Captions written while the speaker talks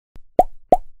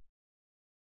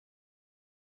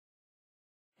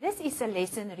This is a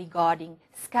lesson regarding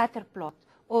scatter plot,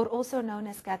 or also known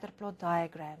as scatter plot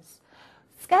diagrams.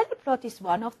 Scatter plot is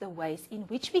one of the ways in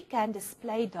which we can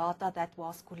display data that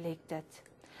was collected.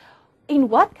 In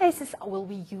what cases will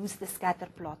we use the scatter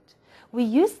plot? We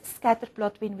use the scatter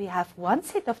plot when we have one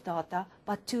set of data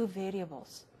but two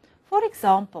variables. For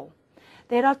example,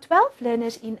 there are 12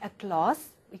 learners in a class,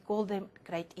 we call them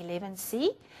grade 11C,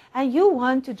 and you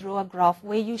want to draw a graph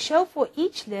where you show for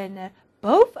each learner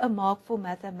both a mark for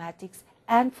mathematics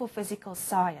and for physical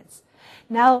science.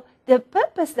 Now, the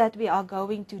purpose that we are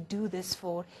going to do this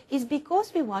for is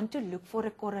because we want to look for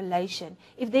a correlation.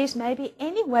 If there's maybe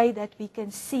any way that we can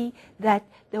see that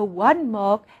the one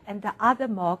mark and the other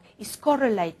mark is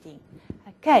correlating.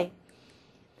 Okay,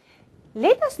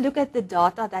 let us look at the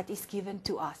data that is given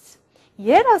to us.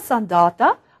 Here are some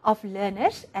data of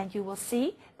learners, and you will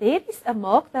see there is a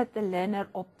mark that the learner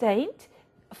obtained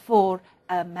for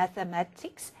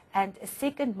mathematics and a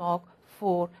second mark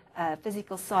for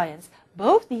physical science.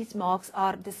 Both these marks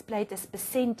are displayed as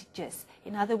percentages,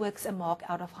 in other words, a mark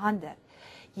out of 100.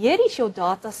 Here is your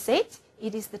data set.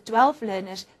 It is the 12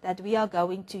 learners that we are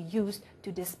going to use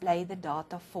to display the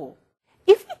data for.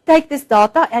 If we take this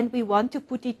data and we want to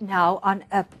put it now on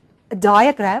a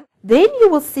diagram, then you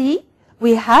will see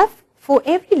we have for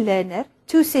every learner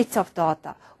two sets of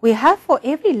data. We have for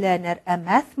every learner a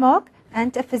math mark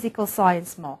and a physical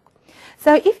science mark.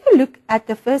 So if you look at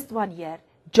the first one here,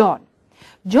 John.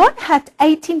 John had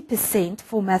 18%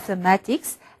 for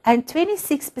mathematics and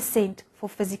 26% for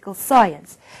physical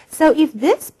science. So if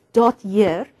this dot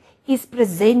here is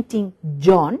presenting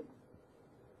John,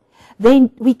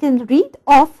 then we can read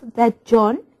off that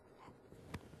John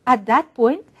at that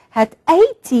point had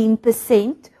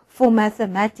 18% for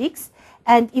mathematics,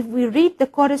 and if we read the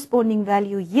corresponding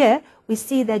value here, we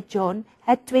see that John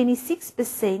had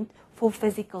 26% for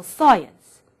physical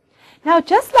science. Now,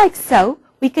 just like so,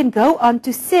 we can go on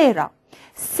to Sarah.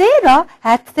 Sarah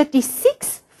had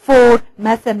 36 for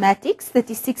mathematics,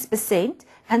 36%,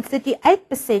 and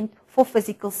 38% for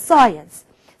physical science.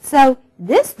 So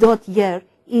this dot here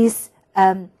is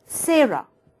Sarah.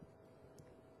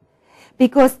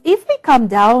 Because if we come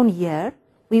down here,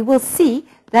 we will see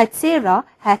that Sarah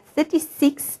had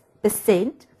 36%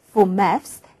 for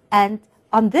maths, and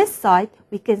on this side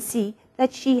we can see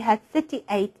that she had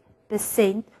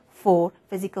 38% for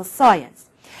physical science.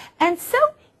 And so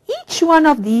each one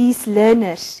of these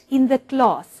learners in the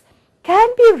class can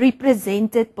be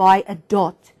represented by a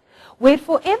dot, where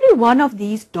for every one of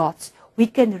these dots we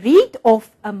can read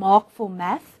off a mark for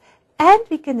math and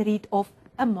we can read off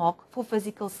a mark for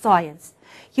physical science.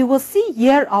 You will see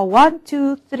here are 1,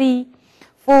 2, 3,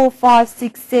 4, 5,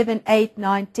 6, 7, 8,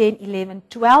 9, 10, 11,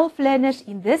 12 learners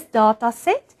in this data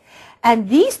set. And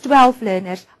these 12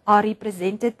 learners are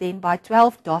represented then by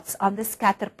 12 dots on the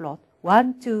scatter plot.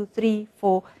 1, 2, 3,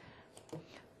 4,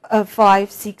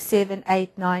 5, 6, 7,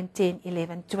 8, 9, 10,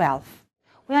 11, 12.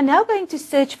 We are now going to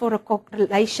search for a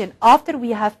correlation after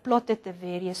we have plotted the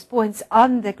various points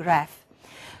on the graph.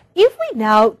 If we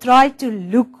now try to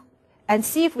look and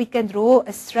see if we can draw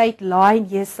a straight line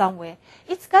here somewhere,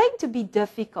 it's going to be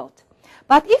difficult.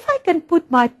 But if I can put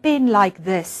my pen like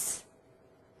this,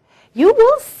 you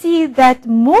will see that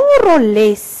more or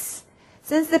less,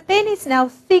 since the pen is now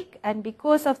thick and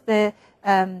because of the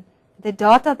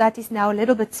data that is now a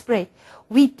little bit spread,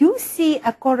 we do see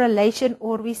a correlation,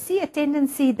 or we see a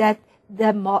tendency that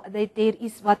there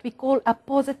is what we call a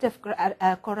positive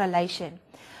correlation.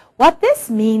 What this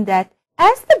means that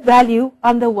as the value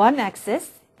on the one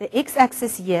axis, the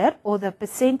x-axis here, or the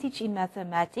percentage in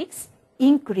mathematics,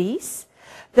 increase,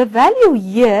 the value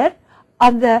here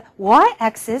on the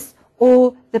y-axis,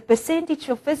 or the percentage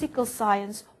of physical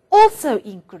science, also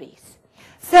increase.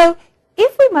 So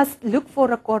if we must look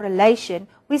for a correlation,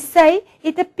 we say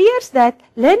it appears that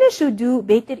learners who do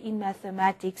better in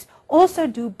mathematics also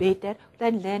do better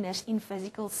than learners in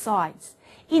physical science.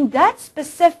 In that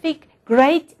specific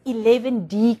grade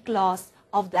 11D class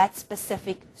of that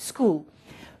specific school.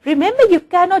 Remember, you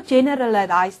cannot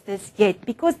generalize this yet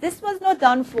because this was not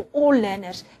done for all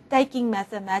learners taking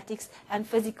mathematics and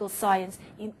physical science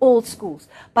in all schools.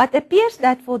 But it appears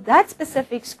that for that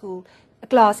specific school,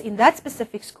 class in that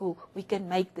specific school, we can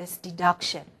make this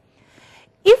deduction.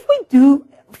 If we do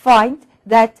find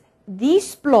that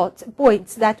these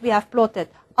points that we have plotted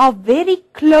are very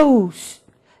close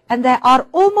and they are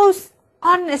almost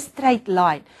on a straight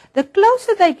line, the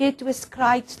closer they get to a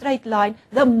straight line,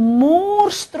 the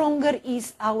more stronger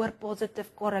is our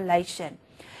positive correlation.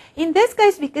 In this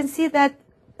case, we can see that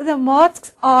the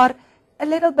marks are a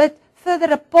little bit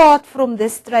further apart from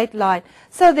this straight line.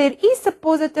 So there is a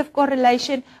positive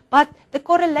correlation, but the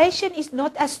correlation is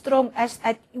not as strong as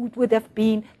it would have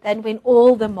been than when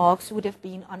all the marks would have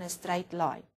been on a straight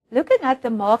line. Looking at the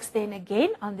marks then again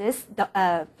on this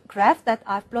graph that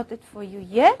I've plotted for you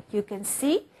here, you can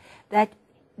see that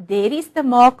there is the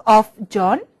mark of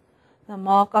John, the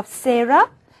mark of Sarah,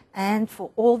 and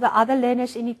for all the other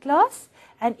learners in the class.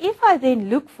 And if I then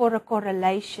look for a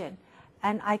correlation,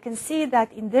 and I can see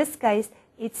that in this case,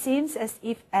 it seems as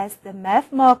if as the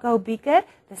math mark go bigger,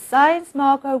 the science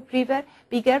mark go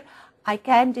bigger, I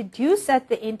can deduce at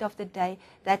the end of the day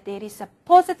that there is a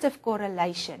positive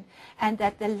correlation and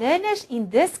that the learners in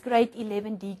this grade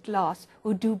 11D class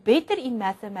who do better in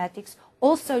mathematics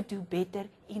also do better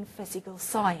in physical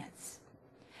science.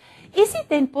 Is it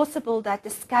then possible that the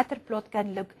scatter plot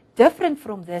can look different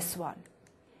from this one?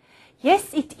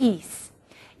 Yes, it is.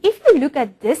 If you look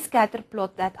at this scatter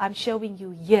plot that I'm showing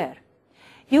you here,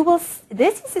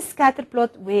 this is a scatter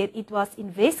plot where it was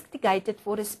investigated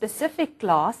for a specific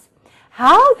class,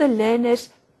 how the learners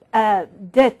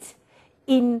did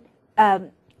in a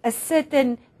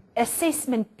certain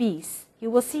assessment piece.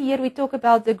 You will see here we talk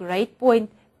about the grade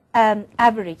point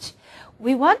average.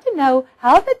 We want to know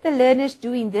how did the learners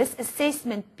do in this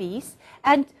assessment piece,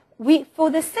 and for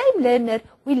the same learner,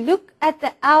 we look at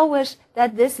the hours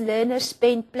that this learner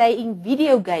spent playing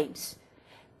video games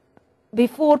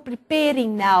before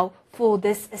preparing now for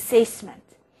this assessment.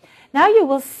 Now you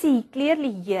will see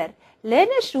clearly here,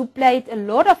 learners who played a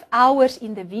lot of hours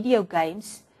in the video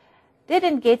games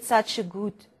didn't get such a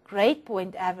good grade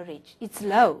point average. It's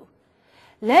low.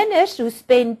 Learners who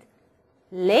spent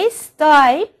less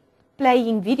time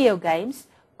playing video games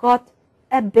got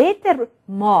a better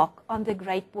mark on the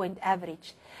grade point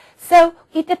average. So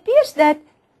it appears that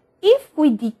if we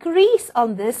decrease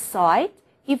on this side,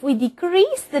 if we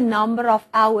decrease the number of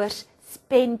hours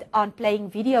spent on playing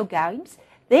video games,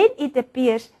 then it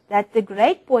appears that the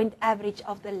grade point average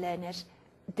of the learners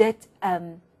did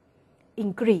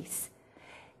increase.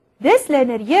 This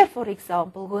learner here, for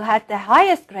example, who had the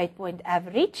highest grade point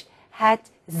average, had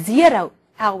 0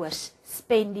 hours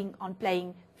spending on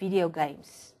playing video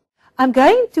games. I'm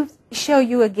going to show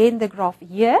you again the graph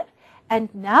here, and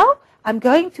now I'm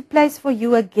going to place for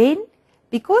you again,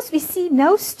 because we see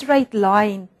no straight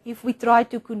line if we try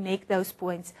to connect those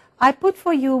points. I put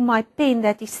for you my pen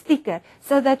that is thicker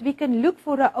so that we can look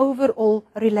for an overall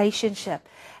relationship.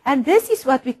 And this is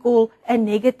what we call a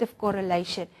negative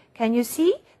correlation. Can you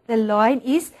see? The line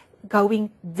is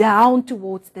going down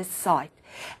towards this side.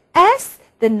 As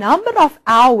the number of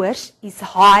hours is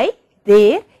high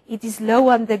there, it is low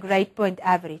on the grade point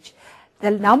average.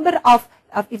 The number of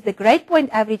if the grade point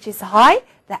average is high,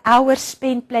 the hours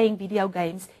spent playing video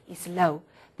games is low.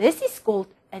 This is called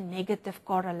a negative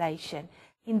correlation.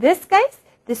 In this case,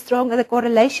 the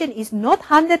correlation is not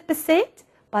 100%,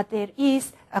 but there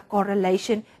is a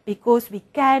correlation because we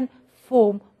can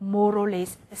form more or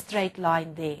less a straight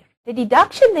line there. The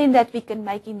deduction then that we can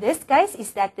make in this case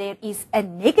is that there is a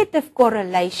negative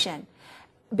correlation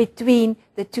between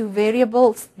the two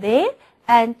variables there,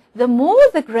 and the more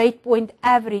the grade point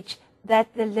average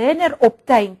that the learner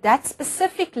obtained, that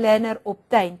specific learner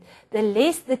obtained, the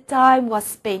less the time was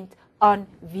spent on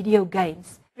video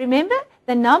games. Remember,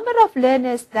 the number of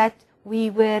learners that we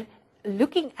were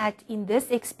looking at in this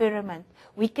experiment,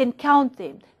 we can count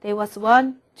them. There was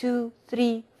 1, 2,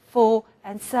 3, 4,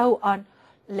 and so on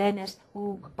learners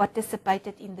who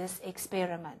participated in this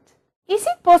experiment. Is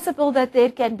it possible that there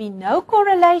can be no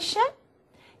correlation?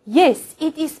 Yes,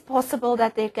 it is possible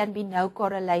that there can be no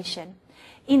correlation.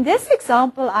 In this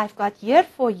example I've got here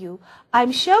for you,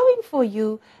 I'm showing for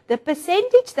you the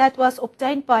percentage that was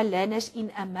obtained by learners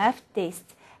in a math test,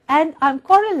 and I'm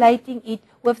correlating it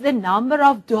with the number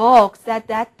of dogs that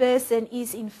that person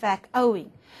is in fact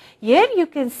owing. Here you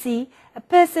can see a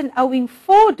person owing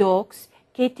 4 dogs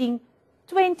getting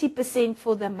 20%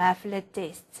 for the mathlet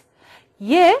test.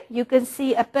 Here you can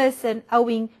see a person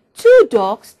owing 2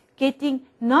 dogs getting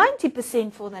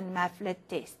 90% for the mathlet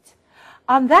test.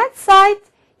 On that side,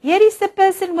 here is the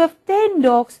person with 10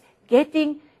 dogs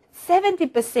getting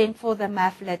 70% for the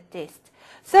mathlet test.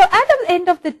 So at the end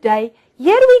of the day,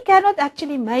 here we cannot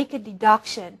actually make a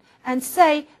deduction and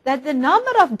say that the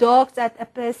number of dogs that a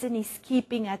person is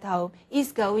keeping at home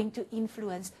is going to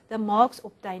influence the marks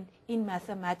obtained in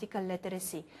mathematical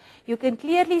literacy. You can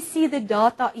clearly see the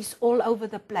data is all over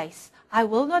the place. I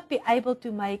will not be able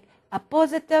to make a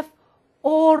positive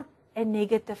or a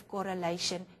negative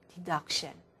correlation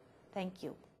deduction. Thank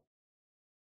you.